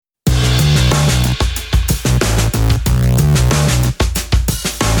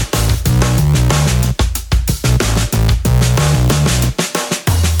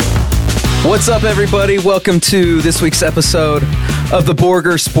What's up, everybody? Welcome to this week's episode of the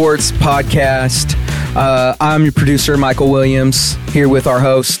Borger Sports Podcast. I'm your producer, Michael Williams, here with our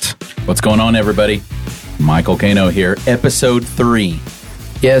host. What's going on, everybody? Michael Kano here, episode 3.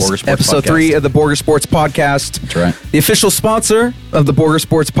 Yes, episode 3 of the Borger Sports Podcast. That's right. The official sponsor of the Borger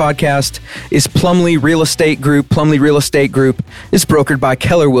Sports Podcast is Plumley Real Estate Group. Plumley Real Estate Group is brokered by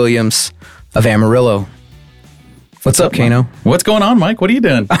Keller Williams of Amarillo. What's up, Kano? What's going on, Mike? What are you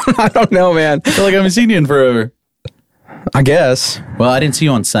doing? I don't know, man. I feel like I haven't seen you in forever. I guess. Well, I didn't see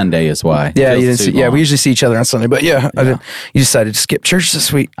you on Sunday is why. Yeah, you didn't see, we usually see each other on Sunday, but you decided to skip church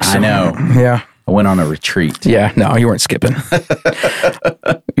this week. So, I know. Yeah. I went on a retreat. Yeah, no, you weren't skipping.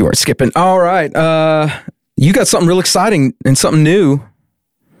 You weren't skipping. All right. You got something real exciting and something new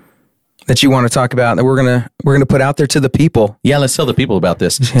that you want to talk about that we're gonna put out there to the people. Yeah, let's tell the people about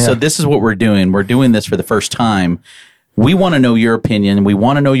this. Yeah. So this is what we're doing. We're doing this for the first time. We want to know your opinion. We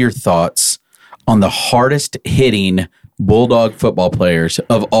want to know your thoughts on the hardest hitting Bulldog football players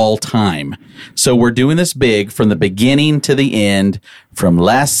of all time. So we're doing this big from the beginning to the end, from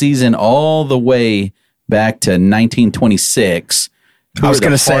last season all the way back to 1926. I was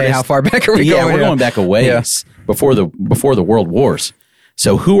going to say, how far back are we going? Yeah, we're going back a ways before the World Wars.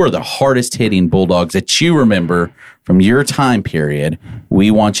 So who are the hardest hitting Bulldogs that you remember from your time period?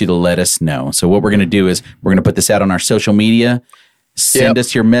 We want you to let us know. So what we're going to do is we're going to put this out on our social media. Send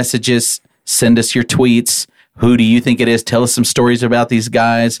us your messages. Send us your tweets. Who do you think it is? Tell us some stories about these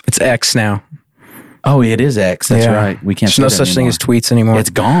guys. It's X now. Oh, it is X. That's right. We can't. There's no such thing as tweets anymore. It's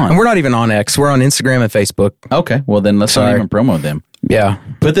gone. And we're not even on X. We're on Instagram and Facebook. Okay. Well, then let's not even promo them. Yeah.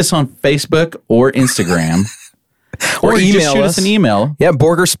 Put this on Facebook or Instagram. or email just shoot us an email. Yeah,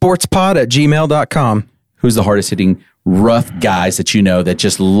 borgersportspod@gmail.com. Who's the hardest hitting rough guys that you know that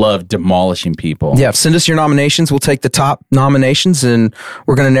just love demolishing people? Yeah, send us your nominations. We'll take the top nominations and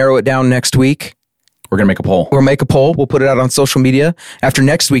we're going to narrow it down next week. We're going to make a poll. We'll make a poll. We'll put it out on social media after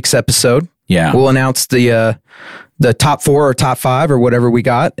next week's episode. Yeah. We'll announce the top 4 or top 5 or whatever we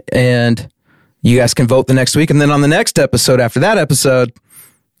got, and you guys can vote the next week. And then on the next episode, after that episode,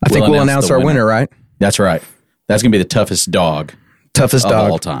 I think we'll announce our winner, right? That's right. That's going to be the toughest dog. Toughest dog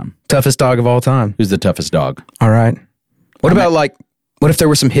of all time. Toughest dog of all time. Who's the toughest dog? All right. What if there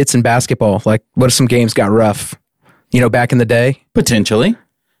were some hits in basketball? Like, what if some games got rough? Back in the day? Potentially.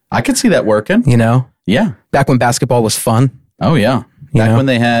 I could see that working. Yeah. Back when basketball was fun. Oh, yeah. Back when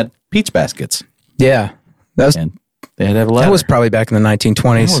they had peach baskets. Yeah. And they had to have a ladder. That was probably back in the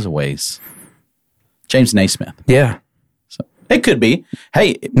 1920s. That was a ways. James Naismith. Yeah. So it could be.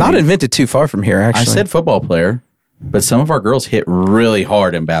 Hey. Not invented too far from here, actually. I said football player, but some of our girls hit really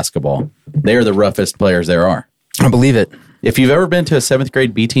hard in basketball. They are the roughest players there are. I believe it. If you've ever been to a 7th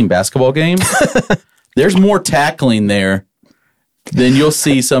grade B-team basketball game, there's more tackling there than you'll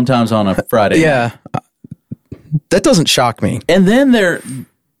see sometimes on a Friday. Yeah. That doesn't shock me. And then they're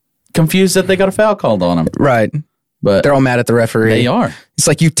confused that they got a foul called on them. Right. But they're all mad at the referee. They are. It's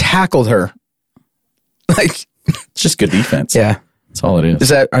like you tackled her. It's just good defense. Yeah. That's all it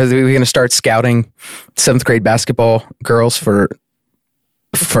is. Are we going to start scouting 7th grade basketball girls for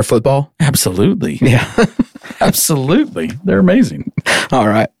football? Absolutely. Yeah. Absolutely. They're amazing. All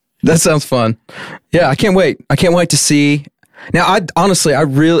right. That sounds fun. Yeah, I can't wait. I can't wait to see. Now, I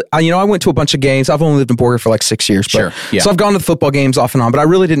went to a bunch of games. I've only lived in Borger for like 6 years. Sure. Yeah. So I've gone to the football games off and on, but I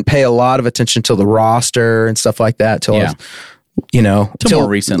really didn't pay a lot of attention to the roster and stuff like that till more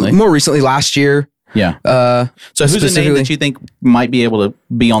recently. More recently, last year. Yeah. So who's a name that you think might be able to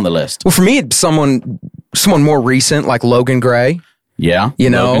be on the list? Well, for me, it's someone more recent, like Logan Gray. Yeah.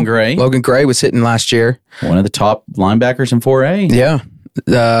 Logan Gray. Logan Gray was hitting last year. One of the top linebackers in 4A. Yeah.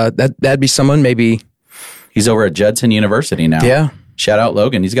 That'd be someone maybe. He's over at Judson University now. Yeah. Shout out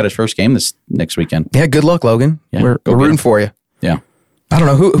Logan. He's got his first game this next weekend. Yeah. Good luck, Logan. Yeah, we're rooting for you. Yeah. I don't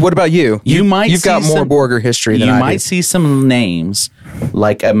know what about you? You've got more Borger history than I do. You might see some names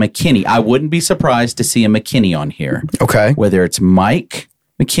like a McKinney. I wouldn't be surprised to see a McKinney on here. Okay. Whether it's Mike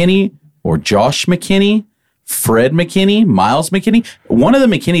McKinney or Josh McKinney, Fred McKinney, Miles McKinney. One of the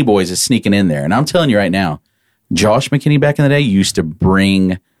McKinney boys is sneaking in there. And I'm telling you right now, Josh McKinney back in the day used to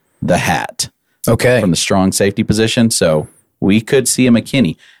bring the hat. Okay. From the strong safety position. So we could see a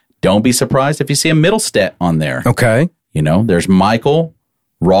McKinney. Don't be surprised if you see a Middlestead on there. Okay. There's Michael,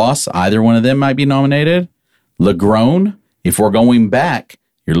 Ross. Either one of them might be nominated. LeGrone. If we're going back,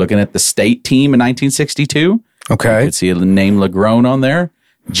 you're looking at the state team in 1962. Okay. You could see a name LeGrone on there.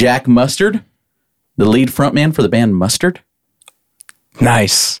 Jack Mustard, the lead frontman for the band Mustard.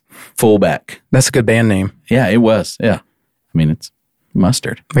 Nice. Fullback. That's a good band name. Yeah, it was. Yeah. I mean, it's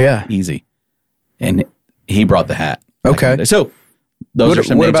Mustard. Yeah. Easy. And he brought the hat. Okay. So Those are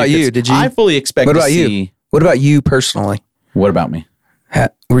some what names about you? Did you? I fully expect what about to you? see. What about you personally? What about me?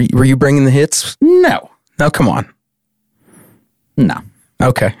 Were you bringing the hits? No. No, come on. No.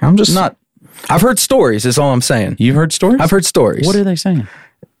 Okay. I'm just Not. I've heard stories, is all I'm saying. You've heard stories? I've heard stories. What are they saying?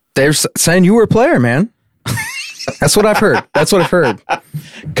 They're saying you were a player, man. That's what I've heard. That's what I've heard.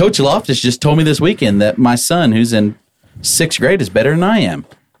 Coach Loftus just told me this weekend that my son, who's in 6th grade, is better than I am.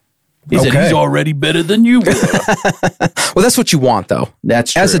 He said he's already better than you were. Well, that's what you want, though.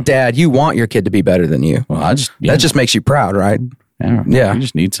 That's true. As a dad, you want your kid to be better than you. Well, that just makes you proud, right? Yeah. We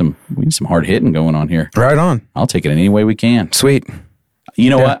just need some hard hitting going on here. Right on. I'll take it any way we can. Sweet. You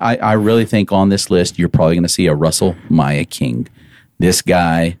know what? I really think on this list, you're probably going to see a Russell Maya King. This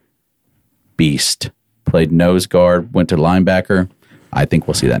guy, beast. Played nose guard, went to linebacker. I think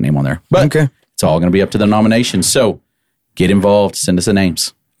we'll see that name on there. But it's all going to be up to the nominations. So get involved. Send us the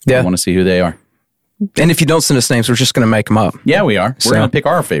names. Yeah. I want to see who they are. And if you don't send us names, we're just going to make them up. Yeah, we are. We're going to pick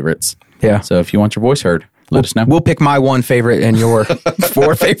our favorites. Yeah. So if you want your voice heard, let us know. We'll pick my one favorite and your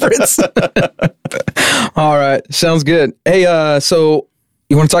 4 favorites. All right. Sounds good. Hey, so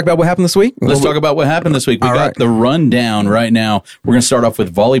you want to talk about what happened this week? Let's talk about what happened this week. We got the rundown right now. We're going to start off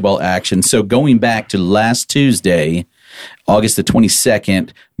with volleyball action. So going back to last Tuesday, August the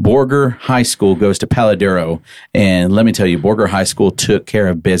 22nd, Borger High School goes to Paladero. And let me tell you, Borger High School took care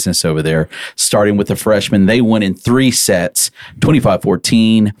of business over there. Starting with the freshmen, they won in 3 sets,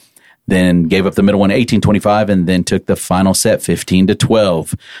 25-14. Then gave up the middle one 18-25 and then took the final set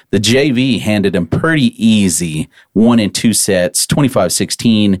 15-12. The JV handed them pretty easy, 1 in 2 sets,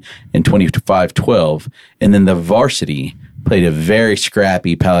 25-16 and 25-12. And then the varsity played a very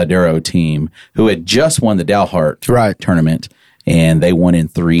scrappy Paladero team who had just won the Dalhart tournament, and they won in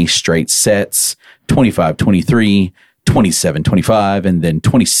 3 straight sets, 25-23, 27-25, and then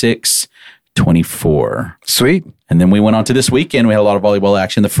 26-24. Sweet. And then we went on to this weekend. We had a lot of volleyball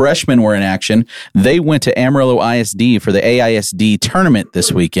action. The freshmen were in action. They went to Amarillo ISD for the AISD tournament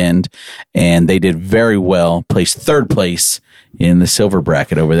this weekend, and they did very well, placed 3rd place in the silver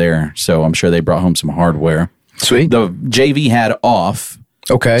bracket over there. So I'm sure they brought home some hardware. Sweet. The JV had off.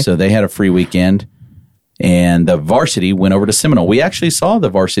 Okay. So they had a free weekend, and the varsity went over to Seminole. We actually saw the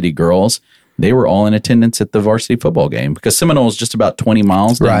varsity girls. They were all in attendance at the varsity football game because Seminole is just about 20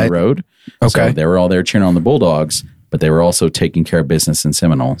 miles down the road. Okay. So they were all there cheering on the Bulldogs, but they were also taking care of business in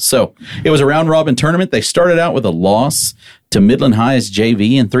Seminole. So it was a round-robin tournament. They started out with a loss to Midland High's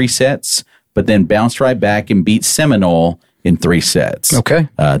JV in 3 sets, but then bounced right back and beat Seminole in 3 sets. Okay.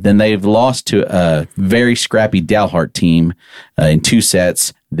 Then they've lost to a very scrappy Dalhart team in 2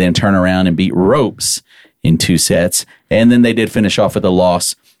 sets, then turn around and beat Ropes in 2 sets. And then they did finish off with a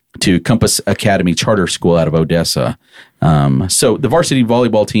loss to Compass Academy Charter School out of Odessa. So the varsity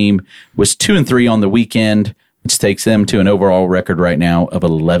volleyball team was 2-3 on the weekend, which takes them to an overall record right now of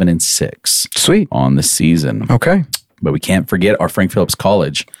 11-6. Sweet. On the season. Okay. But we can't forget our Frank Phillips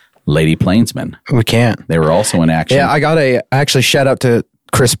College Lady Plainsmen. We can't. They were also in action. Yeah, I actually shout out to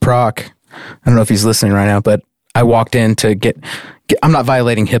Chris Prock. I don't know if he's listening right now, but I walked in to get I'm not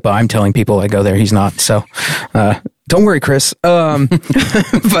violating HIPAA. I'm telling people I go there. He's not. So, don't worry, Chris. But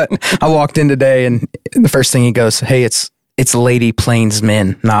I walked in today and the first thing he goes, "Hey, it's Lady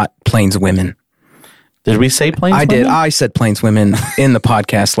Plainsmen, not Plainswomen." Did we say Plainswomen? I did. I said Plainswomen in the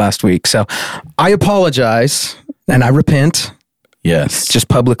podcast last week. So I apologize and I repent. Yes. Just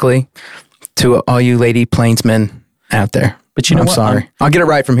publicly to all you Lady Plainsmen out there. But you know I'm what? sorry. I'll get it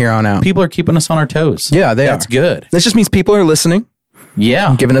right from here on out. People are keeping us on our toes. Yeah, That's good. This just means people are listening.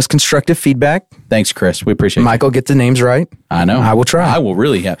 Yeah. Giving us constructive feedback. Thanks, Chris. We appreciate it. Michael, get the names right. I know. I will try. I will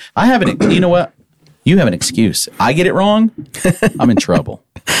really have. I have an, you know what? You have an excuse. I get it wrong. I'm in trouble.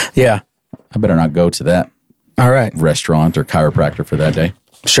 Yeah. I better not go to that All right. restaurant or chiropractor for that day.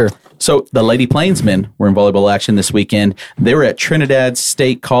 Sure. So the Lady Plainsmen were in volleyball action this weekend. They were at Trinidad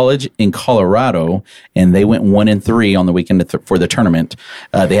State College in Colorado, and they went 1-3 on the weekend for the tournament.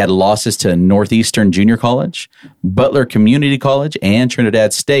 They had losses to Northeastern Junior College, Butler Community College, and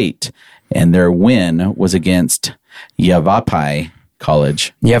Trinidad State. And their win was against Yavapai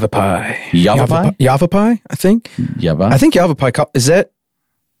College. Yavapai. Yavapai? Yavapai, I think. Yavapai. I think Yavapai. Is that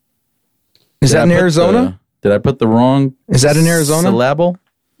in Arizona? Did I put the wrong? Is that in Arizona? Syllable?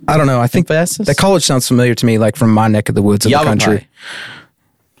 I don't know. I think Emphasis? that college sounds familiar to me, like from my neck of the woods of the country.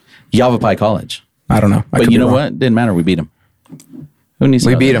 Yavapai College. I don't know. But you know what? Didn't matter. We beat them. Who needs to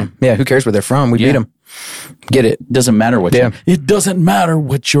We know beat that? them. Yeah, who cares where they're from? We beat them. Get it. Doesn't matter what it doesn't matter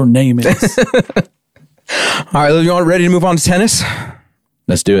what your name is. All right, you all ready to move on to tennis?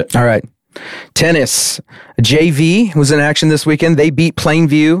 Let's do it. All right. Tennis. JV was in action this weekend. They beat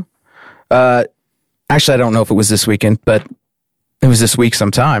Plainview. Actually, I don't know if it was this weekend, but It was this week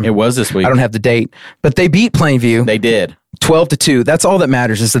sometime. It was this week. I don't have the date, but they beat Plainview. They did. 12-2. That's all that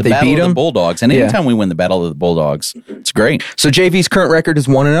matters is that they Battle beat of the them. Bulldogs. And anytime we win the Battle of the Bulldogs, it's great. So JV's current record is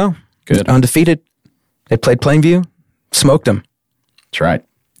 1-0. Good. Undefeated. They played Plainview, smoked them. That's right.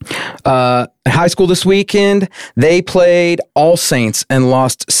 High school this weekend, they played All Saints and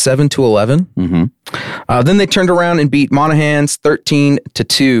lost 7-11. Mm-hmm. Then they turned around and beat Monahans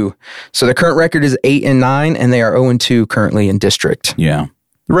 13-2. So their current record is 8-9, and they are 0-2 currently in district. Yeah.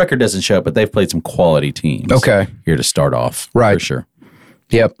 The record doesn't show, but they've played some quality teams. Okay. Here to start off. Right. For sure.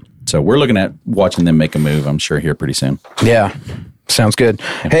 Yep. So we're looking at watching them make a move, I'm sure, here pretty soon. Yeah. Sounds good.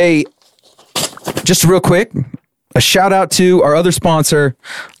 Hey, just real quick, a shout out to our other sponsor,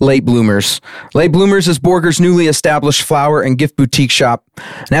 Late Bloomers. Late Bloomers is Borger's newly established flower and gift boutique shop.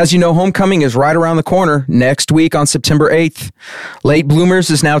 And as you know, homecoming is right around the corner next week on September 8th. Late Bloomers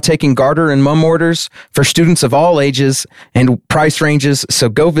is now taking garter and mum orders for students of all ages and price ranges. So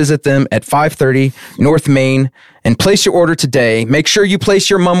go visit them at 530 North Main and place your order today. Make sure you place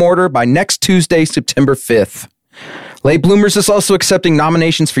your mum order by next Tuesday, September 5th. Late Bloomers is also accepting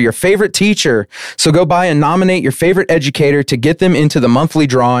nominations for your favorite teacher. So go by and nominate your favorite educator to get them into the monthly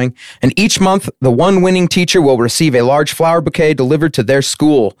drawing. And each month, the one winning teacher will receive a large flower bouquet delivered to their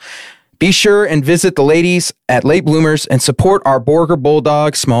school. Be sure and visit the ladies at Late Bloomers and support our Borger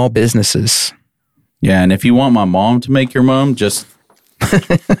Bulldog small businesses. Yeah, and if you want my mom to make your mom, just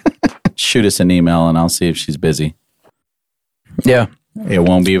shoot us an email and I'll see if she's busy. Yeah. It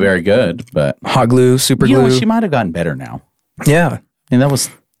won't be very good, but Hot glue, super you glue. know, she might have gotten better now. Yeah. And that was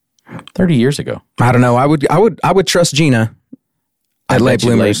 30 years ago. I don't know. I would trust Gina at Late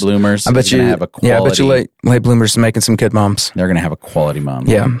Bloomers. Late Bloomers. I bet is you gonna have a quality, yeah, I bet you Late Bloomers is making some good moms. They're going to have a quality mom.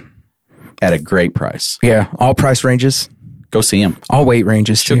 Yeah. At a great price. Yeah. All price ranges, Go see them. all weight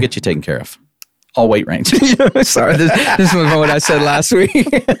ranges. She'll Too. get you taken care of. All weight range. Sorry, this was what I said last week.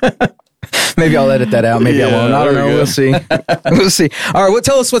 Maybe I'll edit that out. Maybe I won't. I don't know. We'll see. We'll see. All right. Well,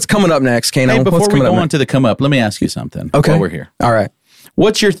 tell us what's coming up next, Kano. Hey, before What's we coming go up on to the come up, let me ask you something. Okay. While we're here. All right.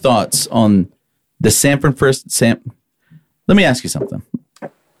 What's your thoughts on the Let me ask you something.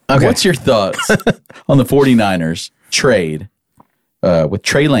 Okay. What's your thoughts on the 49ers trade with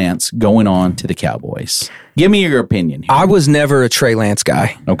Trey Lance going on to the Cowboys? Give me your opinion here. I was never a Trey Lance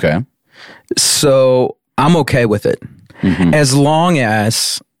guy, Okay. so I'm okay with it as long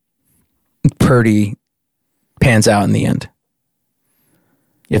as Purdy pans out in the end.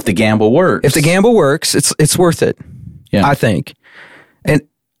 If the gamble works. If the gamble works, it's worth it. Yeah. I think. And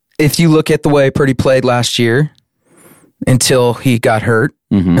if you look at the way Purdy played last year until he got hurt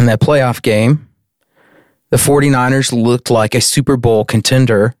in that playoff game, the 49ers looked like a Super Bowl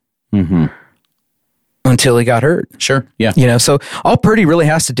contender until he got hurt. Sure. Yeah. You know, so all Purdy really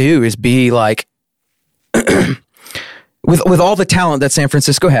has to do is be like, with all the talent that San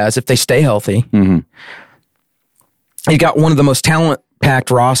Francisco has, if they stay healthy, you got one of the most talent-packed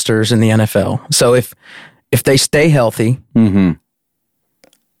rosters in the NFL. So if they stay healthy,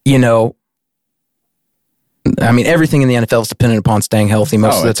 you know, I mean, everything in the NFL is dependent upon staying healthy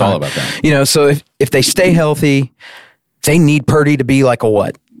most of the it's time. all about that. You know, so if they stay healthy, they need Purdy to be like a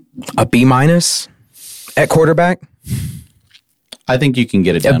what? A B- at quarterback? I think you can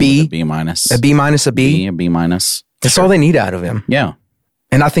get it done B? with a B minus. A B-, a B? A B minus. That's all they need out of him. Yeah.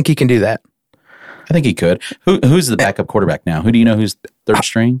 And I think he can do that. I think he could. Who's the backup quarterback now? Who do you know who's third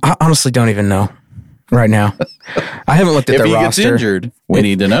string? I honestly don't even know right now. I haven't looked at If their he roster. gets injured, we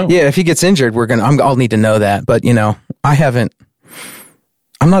need to know. Yeah, if he gets injured, I'll need to know that. But, you know,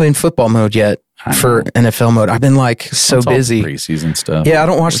 I'm not in football mode yet for NFL mode. I've been like so It's all busy. preseason stuff. Yeah, I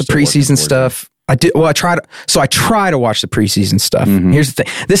don't watch We're the still working preseason towards stuff. I do. Well, I try to watch the preseason stuff. Here's the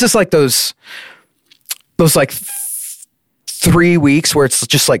thing. This is like those like 3 weeks where it's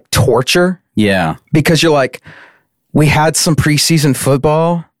just like torture Yeah. because you're like, we had some preseason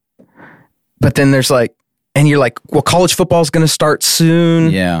football, but then there's like, and you're like, well, college football is going to start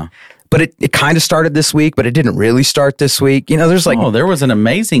soon. Yeah. But it kind of started this week, but it didn't really start this week. You know, there's like, there was an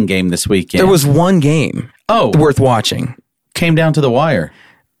amazing game this weekend. there was one game Oh, worth watching. came down to the wire.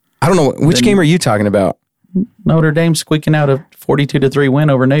 I don't know. Which game are you talking about? Notre Dame squeaking out a 42-3 win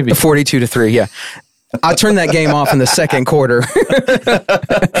over Navy. 42-3, yeah. I turned that game off in the second quarter.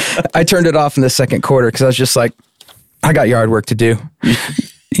 I turned it off in the second quarter because I was just like, I got yard work to do.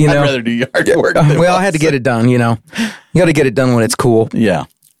 You know? I'd rather do yard work. Well, I had to get it done, you know. You got to get it done when it's cool. Yeah.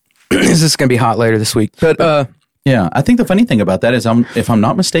 This is going to be hot later this week. But Yeah. I think the funny thing about that is, if I'm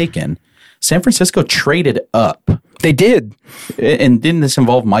not mistaken, San Francisco traded up. they did. And didn't this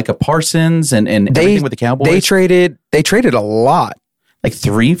involve Micah Parsons and everything with the Cowboys? They traded a lot. like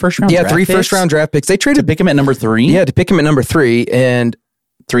 3 first-round Yeah, draft 3 picks first-round draft picks. They to traded pick him at number 3? Yeah, to pick him at number 3, and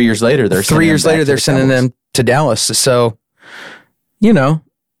 3 years later, they're sending them to Dallas. So,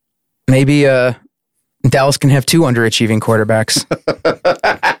 maybe Dallas can have 2 underachieving quarterbacks.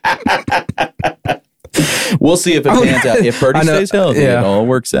 We'll see if it pans out. If Purdy stays healthy, it all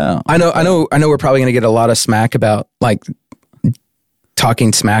works out. I know. We're probably going to get a lot of smack about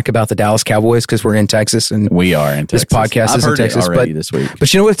talking smack about the Dallas Cowboys because we're in Texas and we are in Texas. This podcast is in Texas, this week.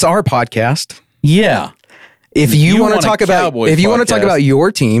 But it's our podcast. Yeah. If you want to talk about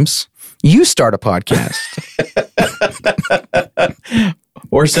your teams, you start a podcast.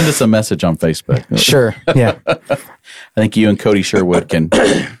 Or send us a message on Facebook. Sure. Yeah. I think you and Cody Sherwood can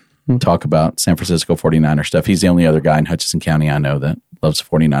talk about San Francisco 49er stuff. He's the only other guy in Hutchinson County I know that loves the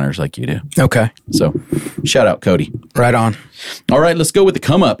 49ers like you do. Okay. So shout out Cody. Right on. All right, let's go with the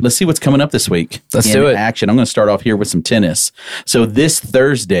come up. Let's see what's coming up this week. Let's do it. Action. I'm going to start off here with some tennis. So this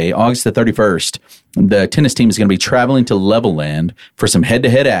Thursday, August the 31st, the tennis team is going to be traveling to Levelland for some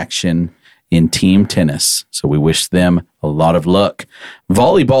head-to-head action in team tennis. So we wish them a lot of luck.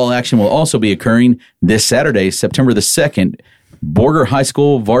 Volleyball action will also be occurring this Saturday, September the 2nd. Borger High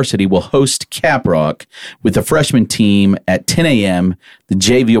School varsity will host Caprock with the freshman team at 10 a.m. The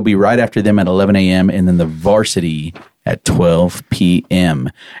JV will be right after them at 11 a.m. and then the varsity at 12 p.m.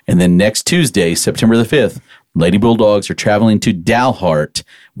 And then next Tuesday, September the 5th, Lady Bulldogs are traveling to Dalhart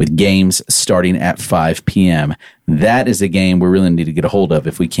with games starting at 5 p.m. That is a game we really need to get a hold of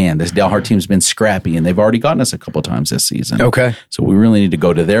if we can. This Dalhart team's been scrappy, and they've already gotten us a couple times this season. Okay. So we really need to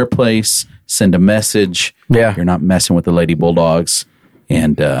go to their place, send a message. Yeah. You're not messing with the Lady Bulldogs.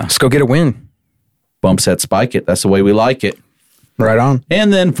 And let's go get a win. Bump set, spike it. That's the way we like it. Right on.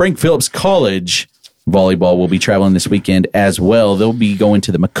 And then Frank Phillips College volleyball will be traveling this weekend as well. They'll be going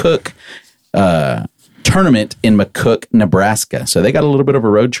to the McCook tournament in McCook, Nebraska. So they got a little bit of a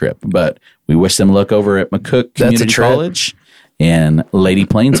road trip, but we wish them luck over at McCook Community College and Lady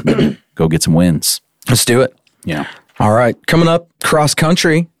Plainsman. Go get some wins. Let's do it. Yeah. All right. Coming up, cross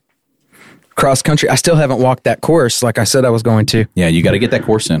country. I still haven't walked that course like I said I was going to. Yeah, you got to get that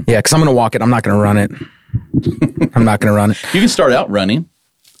course in. Yeah, because I'm going to walk it. I'm not going to run it. I'm not going to run it. You can start out running.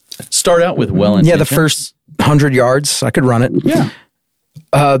 Start out with well-intentions. Yeah, the first 100 yards, I could run it. Yeah.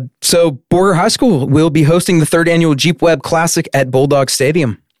 So Borger High School will be hosting the 3rd annual Jeep Web Classic at Bulldog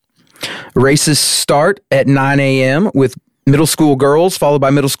Stadium. Races start at 9 a.m. with middle school girls, followed by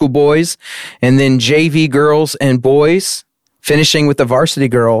middle school boys, and then JV girls and boys, finishing with the varsity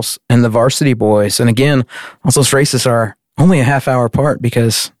girls and the varsity boys. And again, all those races are only a half hour apart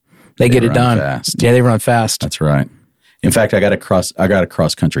because they get it done. Fast. Yeah, they run fast. That's right. In fact, I got a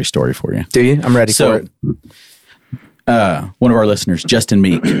cross country story for you. Do you? I'm ready for it. One of our listeners, Justin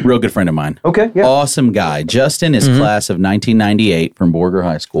Meek, real good friend of mine. Okay, yeah. Awesome guy. Justin is class of 1998 from Borger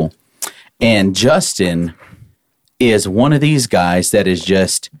High School. And Justin is one of these guys that is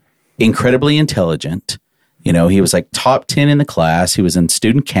just incredibly intelligent. You know, he was like top 10 in the class. He was in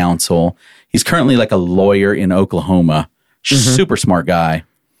student council. He's currently like a lawyer in Oklahoma. Super smart guy.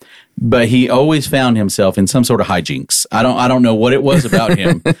 But he always found himself in some sort of hijinks. I don't know what it was about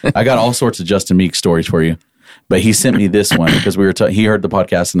him. I got all sorts of Justin Meek stories for you. But he sent me this one because he heard the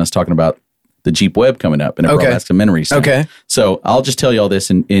podcast and us talking about the Jeep Web coming up, and it brought back some memories. Okay. So I'll just tell you all this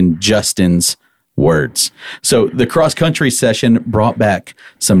in Justin's words. So the cross country session brought back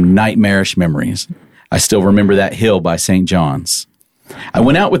some nightmarish memories. I still remember that hill by St. John's. I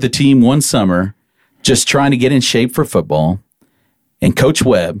went out with the team one summer just trying to get in shape for football. And Coach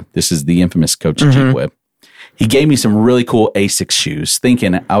Webb, this is the infamous Coach Jeep Webb, he gave me some really cool Asics shoes,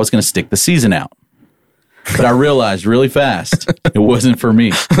 thinking I was going to stick the season out. But I realized really fast it wasn't for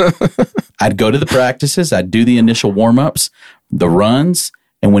me. I'd go to the practices, I'd do the initial warm-ups, the runs,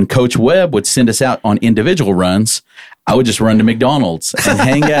 and when Coach Webb would send us out on individual runs, I would just run to McDonald's and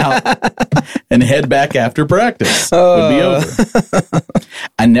hang out and head back after practice. It would be over.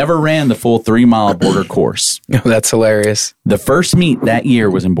 I never ran the full 3-mile Borger course. Oh, that's hilarious. The first meet that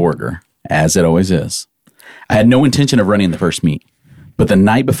year was in Borger, as it always is. I had no intention of running the first meet, but the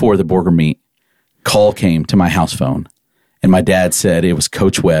night before the Borger meet, call came to my house phone, and my dad said it was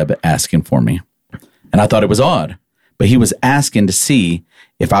Coach Webb asking for me. And I thought it was odd, but he was asking to see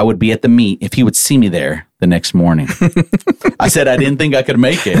if I would be at the meet, if he would see me there the next morning. I said I didn't think I could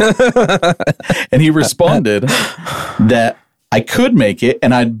make it. And he responded that I could make it,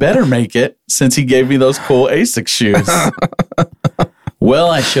 and I'd better make it since he gave me those cool Asics shoes. Well,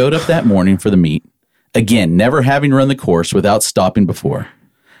 I showed up that morning for the meet. Again, never having run the course without stopping before.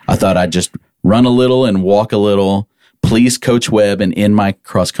 I thought I'd just run a little and walk a little, please Coach Webb and end my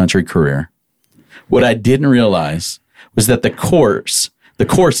cross-country career. What I didn't realize was that the course The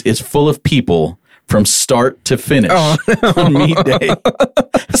course is full of people from start to finish on meet day.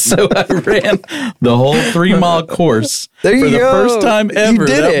 So I ran the whole 3-mile course There you for the go. first time ever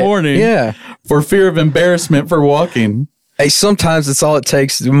did that it. morning. Yeah. For fear of embarrassment for walking. Hey, sometimes it's all it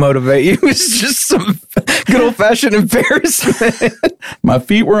takes to motivate you. It's just some good old-fashioned embarrassment. My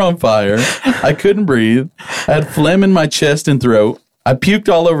feet were on fire. I couldn't breathe. I had phlegm in my chest and throat. I puked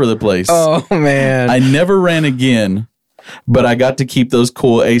all over the place. Oh, man. I never ran again, but I got to keep those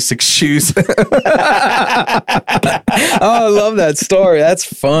cool Asics shoes. I love that story. That's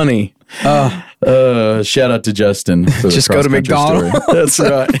funny. Shout out to Justin. For the Just go to cross-country McDonald's. story. That's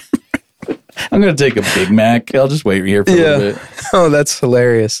right. I'm going to take a Big Mac. I'll just wait here for a little bit. Oh, that's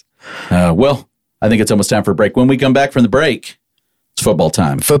hilarious. Well, I think it's almost time for a break. When we come back from the break, it's football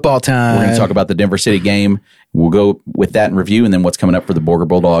time. Football time. We're going to talk about the Denver City game. We'll go with that in review and then what's coming up for the Borger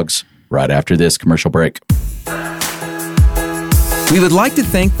Bulldogs right after this commercial break. We would like to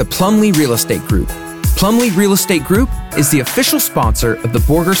thank the Plumlee Real Estate Group. Plumlee Real Estate Group is the official sponsor of the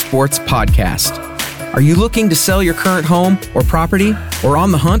Borger Sports Podcast. Are you looking to sell your current home or property or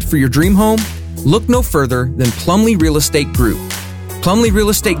on the hunt for your dream home? Look no further than Plumlee Real Estate Group. Plumlee Real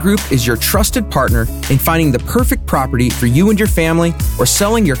Estate Group is your trusted partner in finding the perfect property for you and your family or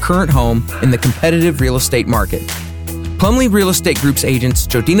selling your current home in the competitive real estate market. Plumlee Real Estate Group's agents,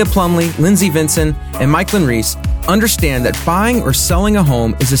 Jodina Plumlee, Lindsay Vinson, and Mike Reese, understand that buying or selling a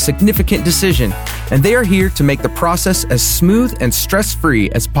home is a significant decision, and they are here to make the process as smooth and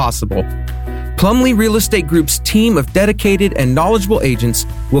stress-free as possible. Plumlee Real Estate Group's team of dedicated and knowledgeable agents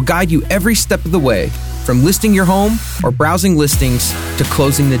will guide you every step of the way, from listing your home or browsing listings to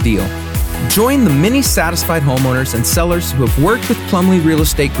closing the deal. Join the many satisfied homeowners and sellers who have worked with Plumlee Real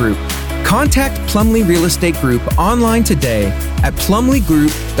Estate Group. Contact Plumlee Real Estate Group online today at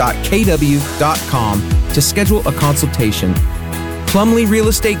plumleegroup.kw.com to schedule a consultation. Plumlee Real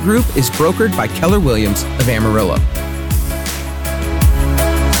Estate Group is brokered by Keller Williams of Amarillo.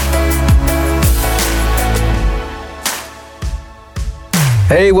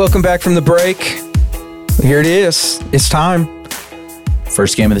 Hey, welcome back from the break. Here it is. It's time.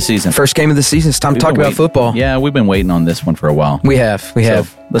 First game of the season. First game of the season. It's time to talk about football. Yeah, we've been waiting on this one for a while. We have. let's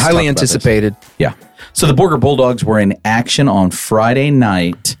talk Highly about anticipated. Yeah. So the Borger Bulldogs were in action on Friday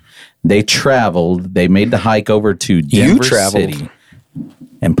night. They traveled. They made the hike over to Denver traveled. City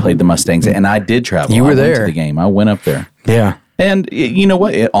and played the Mustangs. And I did travel. You were I went there. to the game. I went up there. Yeah. And you know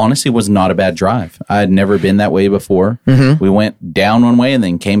what? It honestly was not a bad drive. I had never been that way before. We went down one way and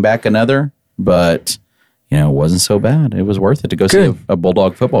then came back another. But, it wasn't so bad. It was worth it to go see a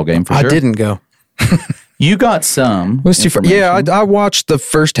Bulldog football game for sure. I didn't go. You got some. It was too far. Yeah, I watched the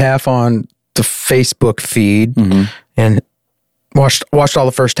first half on the Facebook feed and watched all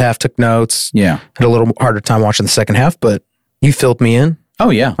the first half, took notes. Yeah. Had a little harder time watching the second half, but you filled me in. Oh,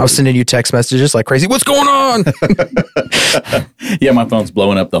 yeah. I was sending you text messages like crazy. What's going on? Yeah, my phone's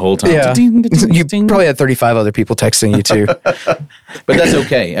blowing up the whole time. Yeah. Ding, ding, You ding. probably had 35 other people texting you too. But that's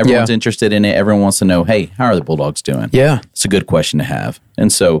okay. Everyone's interested in it. Everyone wants to know, hey, how are the Bulldogs doing? Yeah. It's a good question to have.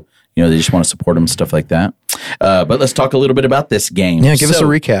 And so, they just want to support them, stuff like that. But let's talk a little bit about this game. Yeah, give us a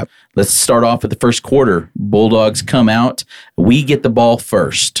recap. Let's start off with the first quarter. Bulldogs come out. We get the ball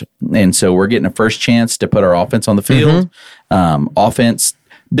first. And so we're getting a first chance to put our offense on the field. Offense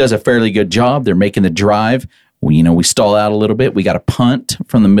does a fairly good job. They're making the drive. We stall out a little bit. We got a punt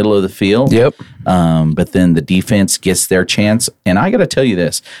from the middle of the field. Yep. But then the defense gets their chance. And I got to tell you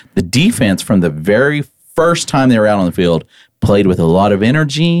this, the defense from the very first time they were out on the field played with a lot of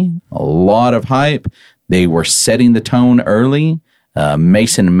energy, a lot of hype. They were setting the tone early.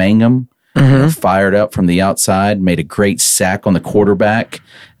 Mason Mangum fired up from the outside, made a great sack on the quarterback.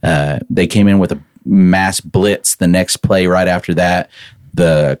 They came in with a mass blitz the next play right after that.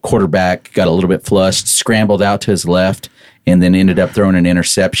 The quarterback got a little bit flushed, scrambled out to his left, and then ended up throwing an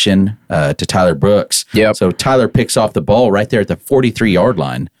interception to Tyler Brooks. Yep. So Tyler picks off the ball right there at the 43-yard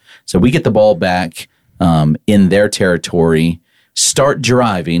line. So we get the ball back in their territory, start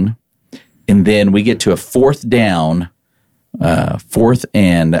driving, and then we get to a fourth down, fourth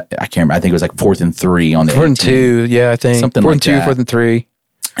and I can't remember. I think it was like 4th and 3 on the 4th and 2, yeah, I think. Something 4th like and 2, that. 4th and 3.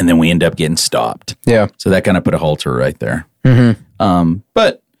 And then we end up getting stopped. Yeah. So that kind of put a halter right there.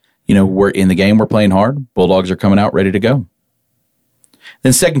 But, we're in the game. We're playing hard. Bulldogs are coming out ready to go.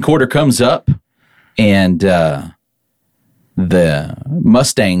 Then second quarter comes up, and the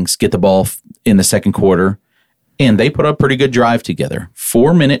Mustangs get the ball in the second quarter, and they put a pretty good drive together.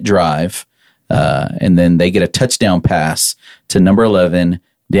 4-minute drive, and then they get a touchdown pass to number 11,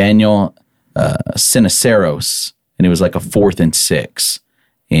 Daniel Siniceros, and it was like a 4th and 6.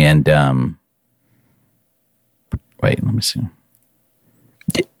 And wait, let me see.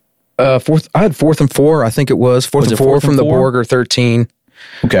 Fourth. I had 4th and 4. I think it was 4th and 4 from the Borger 13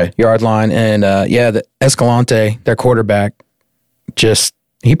 yard line, and the Escalante, their quarterback,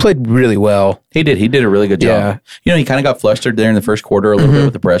 he played really well. He did. He did a really good job. Yeah. He kind of got flustered there in the first quarter a little bit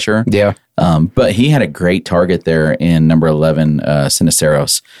with the pressure. Yeah. But he had a great target there in number 11,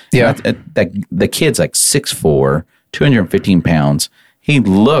 Siniceros. Yeah. The kid's like 6'4", 215 pounds. He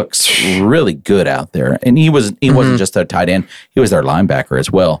looks really good out there. And he wasn't just their tight end. He was their linebacker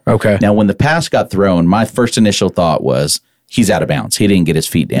as well. Okay. Now, when the pass got thrown, my first initial thought was he's out of bounds. He didn't get his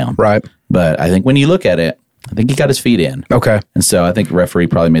feet down. Right. But I think when you look at it, I think he got his feet in. Okay. And so I think the referee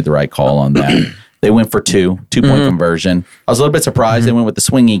probably made the right call on that. They went for two-point conversion. I was a little bit surprised they went with the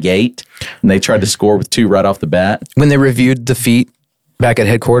swingy gate, and they tried to score with 2 right off the bat. When they reviewed the feet back at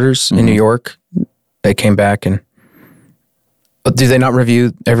headquarters in New York, they came back and do they not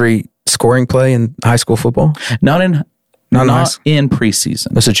review every scoring play in high school football? Not in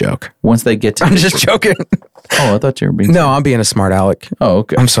preseason. That's a joke. Once they get to I'm just joking. Oh, I thought you were being... No, I'm being a smart aleck. Oh,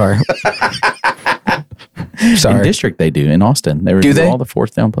 okay. I'm sorry. Sorry. In district, they do. In Austin, they review all the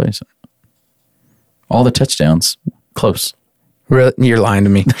 4th down plays. All the touchdowns. Close. Really? You're lying to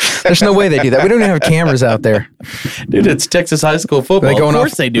me. There's no way they do that. We don't even have cameras out there. Dude, it's Texas high school football. Of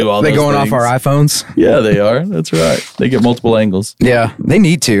course they do all those things. They're going off our iPhones? Yeah, they are. That's right. They get multiple angles. Yeah, they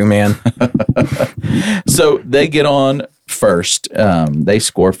need to, man. So they get on first. They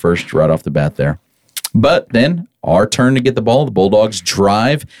score first right off the bat there. But then our turn to get the ball. The Bulldogs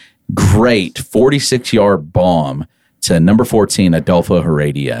drive. Great 46-yard bomb to number 14, Adolfo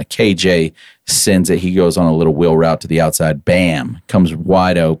Heredia. KJ sends it. He goes on a little wheel route to the outside. Bam! Comes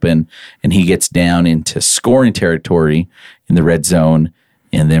wide open, and he gets down into scoring territory in the red zone.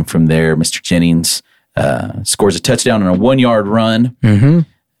 And then from there, Mr. Jennings scores a touchdown on a 1-yard run. Mm-hmm.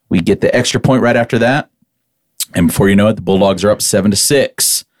 We get the extra point right after that. And before you know it, the Bulldogs are up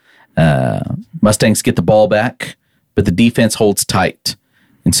 7-6. Mustangs get the ball back, but the defense holds tight.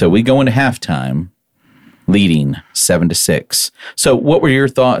 And so we go into halftime leading 7-6. So what were your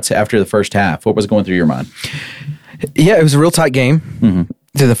thoughts after the first half? What was going through your mind? Yeah, it was a real tight game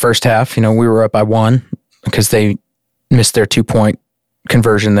through the first half. We were up by 1 because they missed their 2-point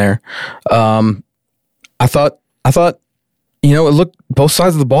conversion there. I thought, it looked, both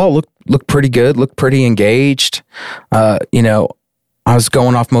sides of the ball looked pretty good, looked pretty engaged. I was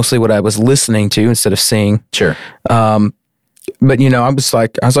going off mostly what I was listening to instead of seeing. Sure. But I was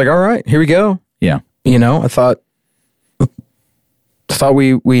like, all right, here we go. Yeah. I thought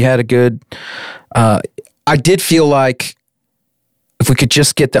we had a good. I did feel like if we could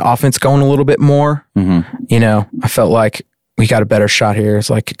just get the offense going a little bit more, I felt like we got a better shot here.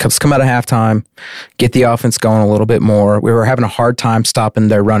 It's like, let's come out of halftime, get the offense going a little bit more. We were having a hard time stopping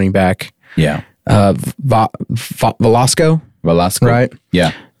their running back. Yeah. Velasco, right?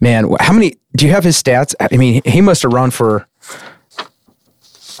 Yeah. Man, how many? Do you have his stats? I mean, he must have run for.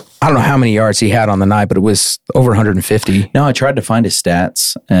 I don't know how many yards he had on the night, but it was over 150. No, I tried to find his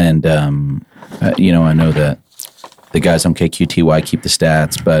stats, and I know that the guys on KQTY keep the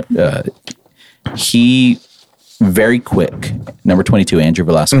stats, but he very quick. Number 22, Andrew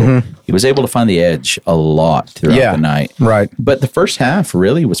Velasco. He was able to find the edge a lot throughout the night. Right. But the first half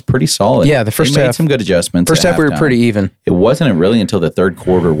really was pretty solid. Yeah, the first half made some good adjustments. First half we were pretty even. It wasn't really until the third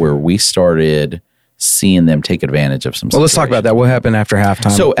quarter where we started seeing them take advantage of some situations. Well, let's talk about that. What happened after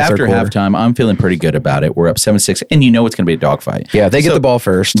halftime? So after halftime, I'm feeling pretty good about it. We're up 7-6, and it's going to be a dogfight. Yeah, they get the ball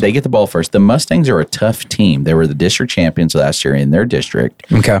first. They get the ball first. The Mustangs are a tough team. They were the district champions last year in their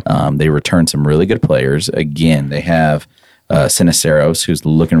district. Okay. They returned some really good players. Again, they have Siniceros, who's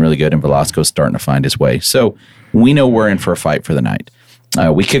looking really good, and Velasco's starting to find his way. So we know we're in for a fight for the night.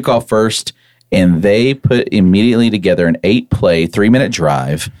 We kick off first, and they put immediately together an 8-play, 3-minute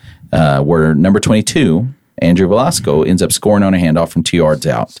drive where number 22, Andrew Velasco, ends up scoring on a handoff from 2 yards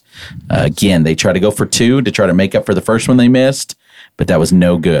out. Again, they try to go for 2 to try to make up for the first one they missed, but that was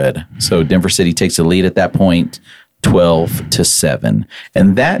no good. So Denver City takes the lead at that point, 12-7.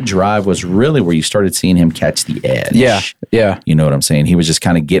 And that drive was really where you started seeing him catch the edge. Yeah. You know what I'm saying? He was just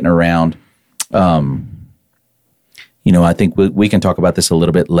kind of getting around. I think we can talk about this a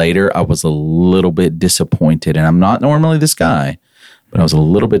little bit later. I was a little bit disappointed, and I'm not normally this guy, but I was a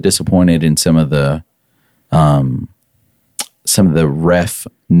little bit disappointed in some of the ref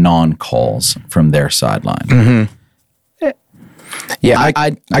non-calls from their sideline. Yeah,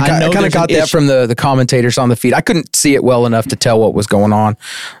 I kind of got that from the commentators on the feed. I couldn't see it well enough to tell what was going on,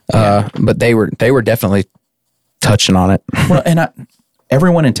 but they were definitely touching on it. Well, and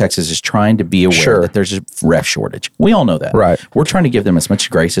everyone in Texas is trying to be aware that there's a ref shortage. We all know that. Right. We're trying to give them as much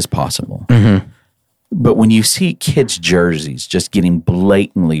grace as possible. But when you see kids' jerseys just getting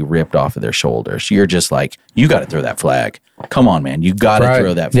blatantly ripped off of their shoulders, you're just like, you got to throw that flag. Come on, man. You got to Right.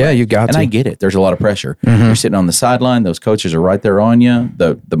 throw that flag. Yeah, you got and to. I get it. There's a lot of pressure. You're sitting on the sideline. Those coaches are right there on you.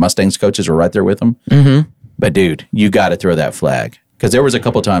 The Mustangs coaches are right there with them. But, dude, you got to throw that flag. Because there was a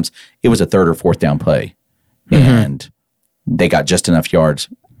couple of times it was a 3rd or 4th down play. And they got just enough yards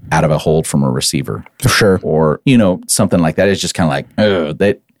out of a hold from a receiver. For sure. Or, something like that. It's just kind of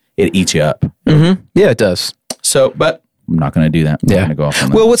like, it eats you up. Yeah, it does. So, but I'm not going to do that. I'm not going to go off on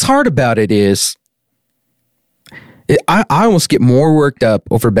that. Well, what's hard about it is I almost get more worked up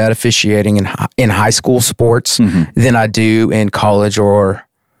over bad officiating in high school sports than I do in college or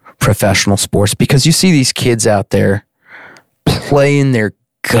professional sports, because you see these kids out there playing their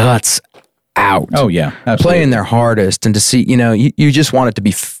guts out. Oh, yeah. Absolutely. Playing their hardest, and to see, you just want it to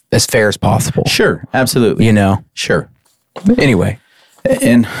be as fair as possible. Sure. Absolutely. Sure. Anyway.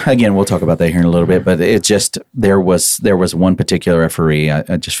 And again, we'll talk about that here in a little bit, but it just, there was one particular referee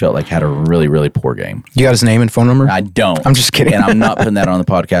I just felt like had a really, really poor game. You got his name and phone number? I don't. I'm just kidding. And I'm not putting that on the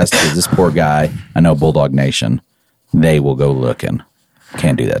podcast because this poor guy, I know Bulldog Nation, they will go looking.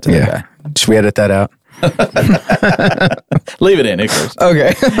 Can't do that to that guy. Should we edit that out? Leave it in, it goes.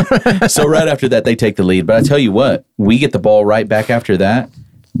 Okay. So right after that, they take the lead. But I tell you what, we get the ball right back after that.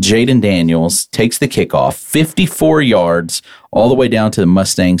 Jaden Daniels takes the kickoff, 54 yards, all the way down to the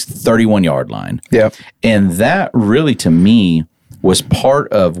Mustangs' 31-yard line. Yep. And that really, to me, was part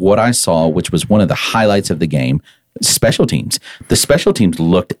of what I saw, which was one of the highlights of the game, special teams. The special teams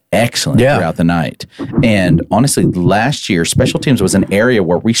looked excellent throughout the night. And honestly, last year, special teams was an area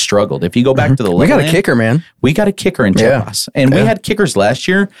where we struggled. If you go back to the We got a kicker, man. We got a kicker in Chepas. And we had kickers last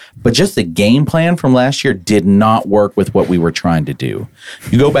year, but just the game plan from last year did not work with what we were trying to do.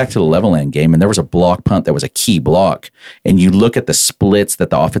 You go back to the Levelland game, and there was a block punt that was a key block. And you look at the splits that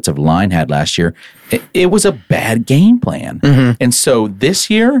the offensive line had last year, it was a bad game plan. And so this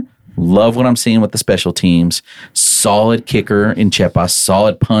year, love what I'm seeing with the special teams. Solid kicker in Chepas,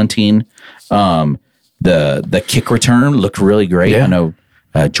 solid punting. The kick return looked really great. I know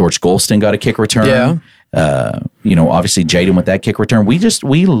George Golston got a kick return. Obviously Jaden with that kick return. We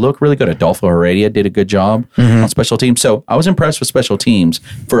look really good. Adolfo Heredia did a good job on special teams. So I was impressed with special teams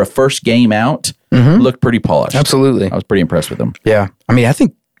for a first game out. Looked pretty polished. Absolutely. I was pretty impressed with them. Yeah. I mean, I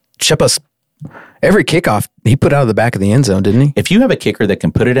think Chepas, every kickoff, he put out of the back of the end zone, didn't he? If you have a kicker that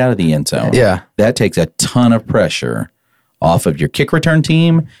can put it out of the end zone, that takes a ton of pressure off of your kick return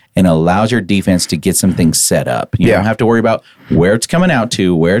team and allows your defense to get some things set up. You don't have to worry about where it's coming out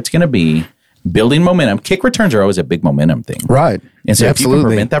to, where it's going to be, building momentum. Kick returns are always a big momentum thing. Right. And so if you can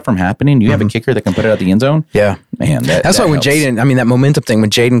prevent that from happening, you have a kicker that can put it out the end zone. Yeah. Man, that's why when helps. Jaden, that momentum thing,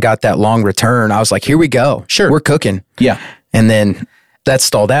 when Jaden got that long return, I was like, here we go. Sure. We're cooking. Yeah. And then that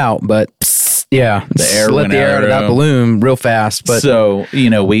stalled out, but the air went let the air out of that balloon real fast. But so,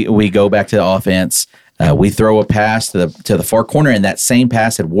 we go back to the offense. We throw a pass to the far corner, and that same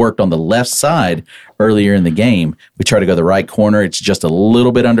pass had worked on the left side earlier in the game. We try to go the right corner. It's just a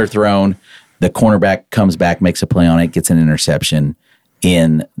little bit underthrown. The cornerback comes back, makes a play on it, gets an interception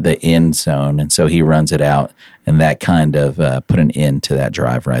in the end zone. And so he runs it out, and that kind of put an end to that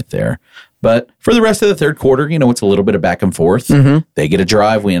drive right there. But for the rest of the third quarter, it's a little bit of back and forth. They get a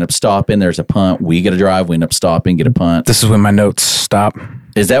drive, we end up stopping. There's a punt. We get a drive, we end up stopping, get a punt. this is when my notes stop.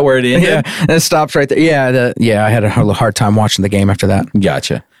 Is that where it ended? Yeah, it stops right there. Yeah, I had a hard time watching the game after that.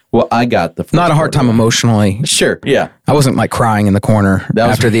 Gotcha. Well, I got the first Not a hard time quarter. emotionally. Sure, yeah. I wasn't like crying in the corner That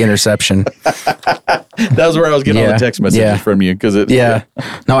was- after the interception. That was where I was getting all the text messages from you.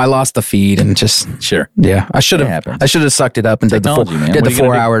 No, I lost the feed and just... Sure. Yeah, I should happens. have sucked it up and did the Technology, man. did What the are you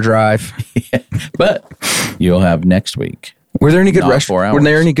gonna 4-hour drive. But you'll have next week. Were there any good Not 4 hours. Were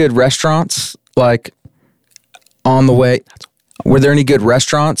there any good restaurants like on the way? Were there any good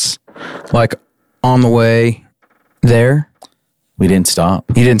restaurants like on the way there? We didn't stop.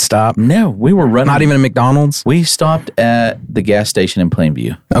 You didn't stop. No, we were running. Not even a McDonald's. We stopped at the gas station in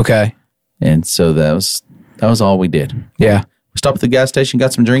Plainview. Okay. And so that was all we did. Yeah. We stopped at the gas station,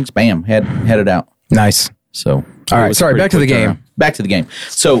 got some drinks, bam, headed out. Nice. So All right, sorry, back to the game. Back to the game.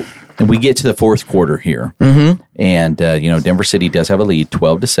 So we get to the fourth quarter here, and Denver City does have a lead,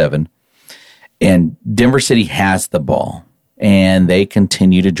 12-7, and Denver City has the ball, and they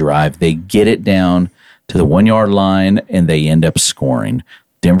continue to drive. They get it down to the 1-yard line, and they end up scoring.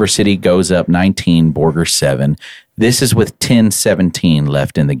 Denver City goes up 19, Borger 7. This is with 10-17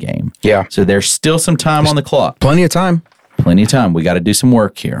 left in the game. Yeah. So there's still some time on the clock. Plenty of time. Plenty of time. We got to do some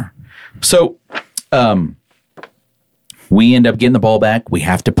work here. So we end up getting the ball back. We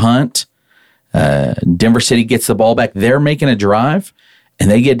have to punt. Denver City gets the ball back. They're making a drive, And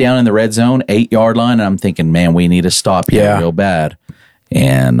they get down in the red zone, 8-yard line, and I'm thinking, man, we need to stop here real bad.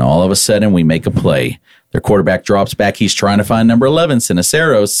 And all of a sudden, we make a play. Their quarterback drops back. He's trying to find number 11,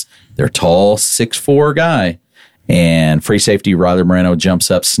 Sinaceros, their tall 6'4" guy. And free safety Ryler Moreno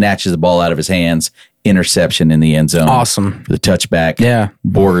jumps up, snatches the ball out of his hands, interception in the end zone. Awesome. For the touchback. Yeah.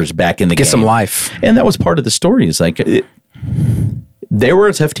 Borgers back in the game. Get some life. And that was part of the story. It's like, they were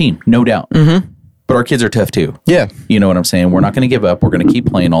a tough team, no doubt. Mm-hmm. But our kids are tough too. Yeah. You know what I'm saying? We're not going to give up. We're going to keep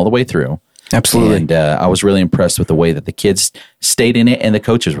playing all the way through. Absolutely. And I was really impressed with the way that the kids stayed in it and the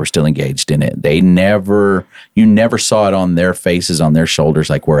coaches were still engaged in it. You never saw it on their faces, on their shoulders,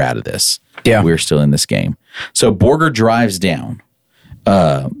 like we're out of this. Yeah. We're still in this game. So Borger drives down.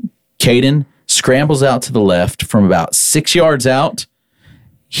 Caden scrambles out to the left from about 6 yards out,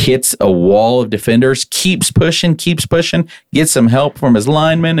 hits a wall of defenders, keeps pushing, gets some help from his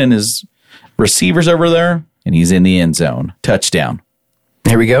linemen and his receivers over there, and he's in the end zone. Touchdown.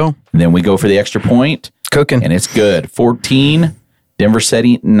 Here we go. And then we go for the extra point. Cooking. And it's good. 14, Denver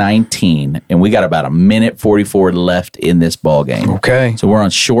City 19. And we got about 1:44 left in this ball game. Okay. So we're on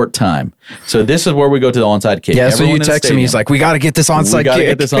short time. So this is where we go to the onside kick. Yeah, Everyone so you in the text him, stadium, he's like, we got to get this onside we got to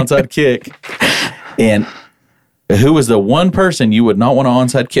kick. get this onside kick. And who was the one person you would not want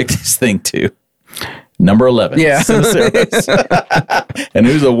to onside kick this thing to? Number 11. Yeah. And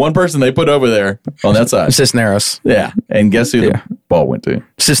who's the one person they put over there on that side? Cisneros. Yeah. And guess who the ball went to?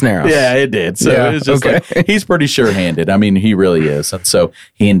 Cisneros. Yeah, it did. So Yeah, it was just okay. like, he's pretty sure-handed. I mean, he really is. And so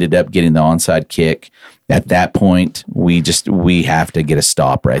he ended up getting the onside kick. At that point, we have to get a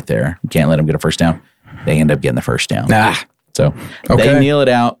stop right there. We can't let him get a first down. They end up getting the first down. So they kneel it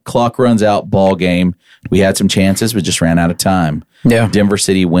out. Clock runs out. Ball game. We had some chances, but just ran out of time. Yeah. Denver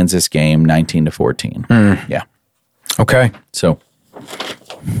City wins this game 19-14. Yeah. Okay. So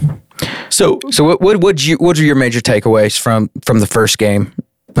what are your major takeaways from the first game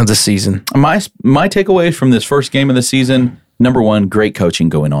of the season? my takeaways from this first game of the season, number one, great coaching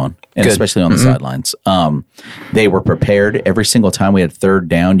going on, and Good. especially on the sidelines. They were prepared every single time we had third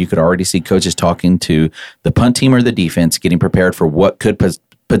down. You could already see coaches talking to the punt team or the defense, getting prepared for what could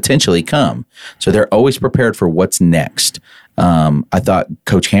potentially come. So they're always prepared for what's next. I thought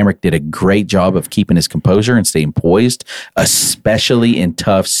Coach Hamrick did a great job of keeping his composure and staying poised, especially in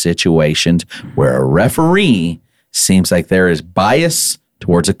tough situations where a referee seems like there is bias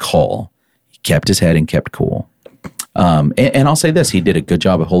towards a call. He kept his head and kept cool. And I'll say this, he did a good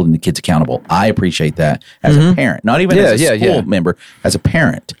job of holding the kids accountable. I appreciate that as a parent, not even as a school member, as a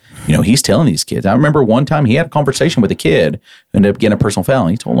parent. You know, he's telling these kids. I remember one time he had a conversation with a kid who ended up getting a personal foul,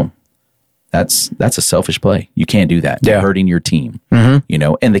 and he told him, that's a selfish play. You can't do that. You're hurting your team. You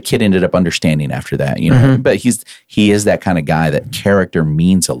know, and the kid ended up understanding after that, you know, but he is that kind of guy that character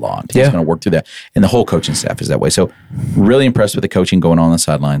means a lot. He's going to work through that. And the whole coaching staff is that way. So really impressed with the coaching going on the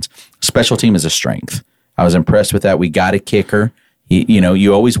sidelines. Special team is a strength. I was impressed with that. We got a kicker. You know,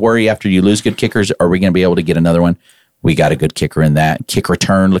 you always worry after you lose good kickers, are we going to be able to get another one? We got a good kicker in that. Kick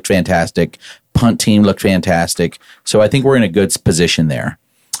return looked fantastic. Punt team looked fantastic. So I think we're in a good position there.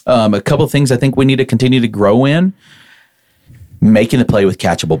 A couple of things I think we need to continue to grow in. Making the play with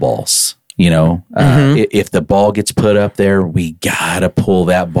catchable balls. You know, if the ball gets put up there, we got to pull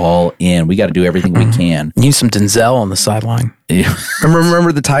that ball in. We got to do everything we can. You need some Denzel on the sideline.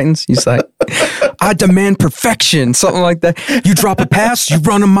 Remember the Titans? He's like, I demand perfection, something like that. You drop a pass, you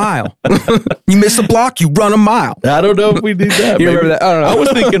run a mile. You miss a block, you run a mile. I don't know if we did that. You remember that? I don't know. I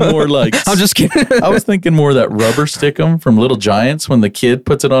was thinking more like I'm just kidding. I was thinking more that rubber stickum from Little Giants when the kid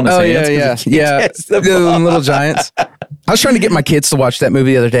puts it on his hands. Yeah. The Little Giants. I was trying to get my kids to watch that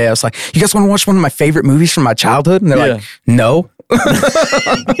movie the other day. I was like, you guys want to watch one of my favorite movies from my childhood? And they're like, no.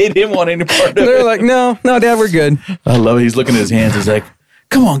 They didn't want any part of it. They're like, no, Dad, we're good. I love it. He's looking at his hands. He's like,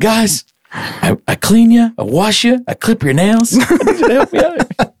 come on, guys. I clean you. I wash you. I clip your nails. I need you to help me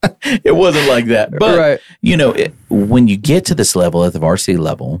out. It wasn't like that. But, you know, when you get to this level, at the varsity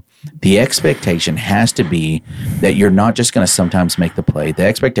level, the expectation has to be that you're not just going to sometimes make the play. The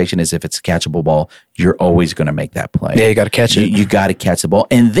expectation is if it's a catchable ball, you're always going to make that play. Yeah, you got to catch it. You got to catch the ball.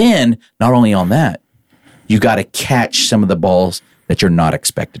 And then, not only on that, you got to catch some of the balls that you're not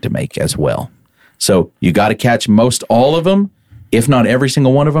expected to make as well. So you got to catch most all of them, if not every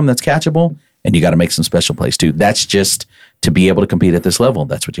single one of them that's catchable, and you got to make some special plays too. That's just to be able to compete at this level.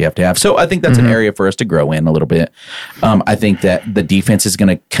 That's what you have to have. So I think that's an area for us to grow in a little bit. I think that the defense is going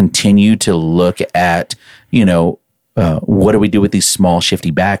to continue to look at, you know, what do we do with these small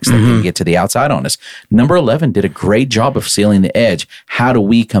shifty backs that can get to the outside on us? Number 11 did a great job of sealing the edge. How do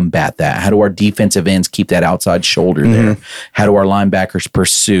we combat that? How do our defensive ends keep that outside shoulder there? How do our linebackers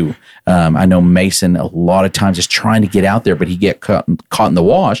pursue? I know Mason a lot of times is trying to get out there, but he get caught in the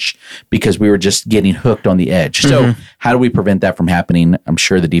wash because we were just getting hooked on the edge. So how do we prevent that from happening? I'm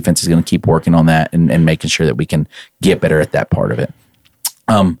sure the defense is going to keep working on that and making sure that we can get better at that part of it.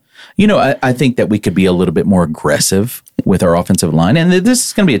 I think that we could be a little bit more aggressive with our offensive line. And this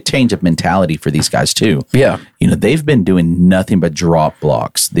is going to be a change of mentality for these guys too. Yeah. They've been doing nothing but drop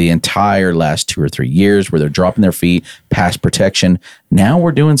blocks the entire last 2 or 3 years where they're dropping their feet, pass protection. Now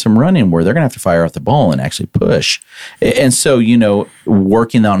we're doing some running where they're going to have to fire off the ball and actually push. And so,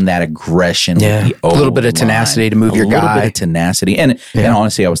 working on that aggression. Yeah. A little bit of tenacity to move your guy. A little bit of tenacity. And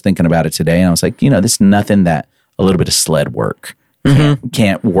honestly, I was thinking about it today and I was like, this is nothing that a little bit of sled work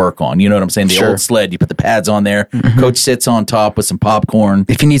can't work on. You know what I'm saying? The old sled, you put the pads on there. Coach sits on top with some popcorn.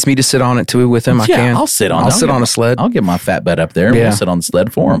 If he needs me to sit on it too with him, I can. I'll sit on a sled. I'll get my fat butt up there and we'll sit on the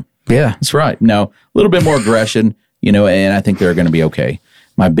sled for him. Yeah. That's right. No, a little bit more aggression, and I think they're going to be okay.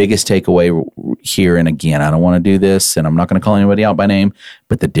 My biggest takeaway here, and again, I don't want to do this, and I'm not going to call anybody out by name,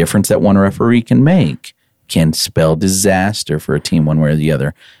 but the difference that one referee can make can spell disaster for a team one way or the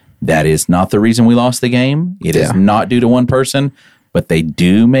other. That is not the reason we lost the game. It is not due to one person, but they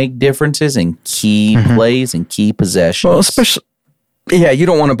do make differences in key plays and key possessions. Well, especially, you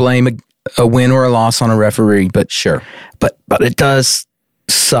don't want to blame a win or a loss on a referee, but sure. But it does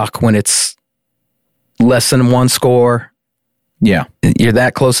suck when it's less than one score. Yeah. You're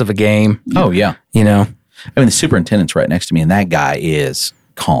that close of a game. Oh, yeah. The superintendent's right next to me, and that guy is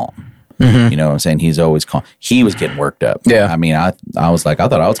calm. You know what I'm saying? He's always calm. He was getting worked up. Yeah. I mean, I was like, I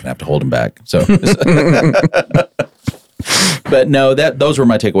thought I was going to have to hold him back. So, but no, those were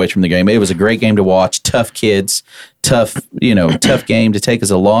my takeaways from the game. It was a great game to watch. Tough kids, tough game to take as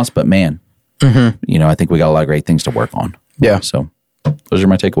a loss. But man, I think we got a lot of great things to work on. Yeah. So those are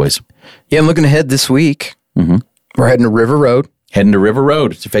my takeaways. Yeah. I'm looking ahead this week. We're heading to River Road. Heading to River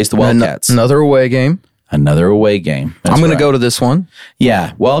Road to face the Wildcats. Another away game. Another away game. I'm going to go to this one.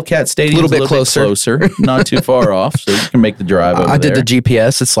 Yeah, Wildcat Stadium a little bit closer. Not too far off, so you can make the drive over there. I did the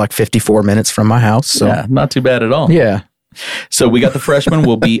GPS. It's like 54 minutes from my house. So. Yeah, not too bad at all. Yeah. So we got the freshmen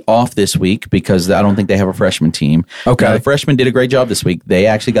will be off this week because I don't think they have a freshman team. Okay. Now, the freshmen did a great job this week. They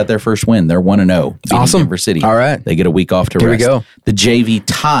actually got their first win. They're 1-0. Awesome. Denver City. All right. They get a week off to rest. Here we go. The JV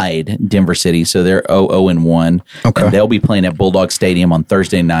tied Denver City, so they're 0-1. Okay. And they'll be playing at Bulldog Stadium on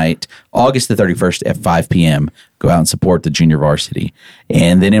Thursday night, August the 31st at 5 p.m. Go out and support the junior varsity.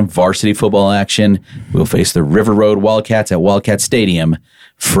 And then in varsity football action, we'll face the River Road Wildcats at Wildcat Stadium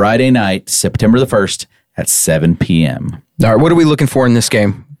Friday night, September the 1st at 7 p.m. All right, what are we looking for in this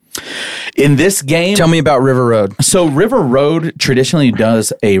game? In this game, tell me about River Road. So River Road traditionally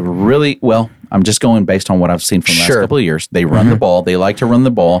does a really I'm just going based on what I've seen from the last couple of years. They run the ball. They like to run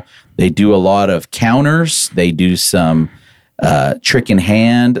the ball. They do a lot of counters. They do some trick in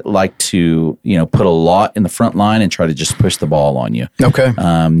hand, like to put a lot in the front line and try to just push the ball on you. Okay.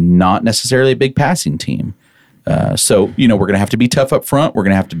 Not necessarily a big passing team. So we're going to have to be tough up front. We're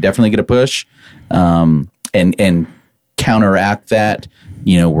going to have to definitely get a push, and counteract that.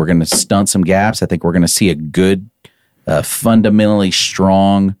 We're going to stunt some gaps. I think we're going to see a good, fundamentally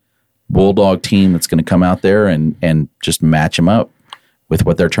strong Bulldog team that's going to come out there and just match them up with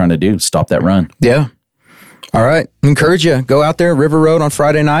what they're trying to do. Stop that run. Yeah. All right. Encourage you. Go out there, River Road on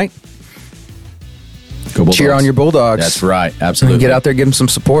Friday night. Go Bulldogs. Cheer on your Bulldogs. That's right. Absolutely. And get out there, give them some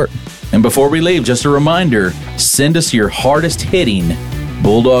support. And before we leave, just a reminder, send us your hardest hitting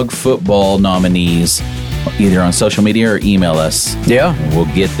Bulldog football nominees either on social media or email us. Yeah. We'll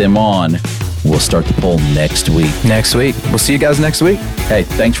get them on. We'll start the poll next week. We'll see you guys next week. Hey,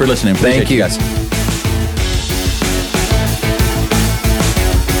 thanks for listening. Appreciate Thank you guys.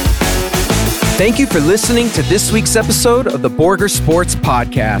 Thank you for listening to this week's episode of the Borger Sports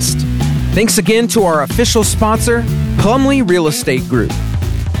Podcast. Thanks again to our official sponsor, Plumlee Real Estate Group.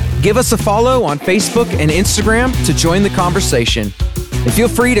 Give us a follow on Facebook and Instagram to join the conversation. And feel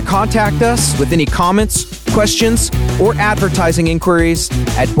free to contact us with any comments, questions, or advertising inquiries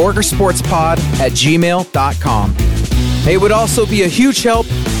at borgersportspod@gmail.com. Hey, it would also be a huge help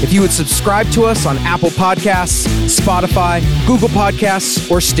if you would subscribe to us on Apple Podcasts, Spotify, Google Podcasts,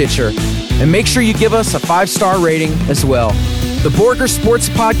 or Stitcher. And make sure you give us a 5-star rating as well. The Borger Sports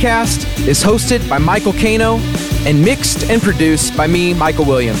Podcast is hosted by Michael Cano and mixed and produced by me, Michael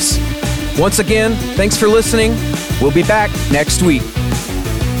Williams. Once again, thanks for listening. We'll be back next week.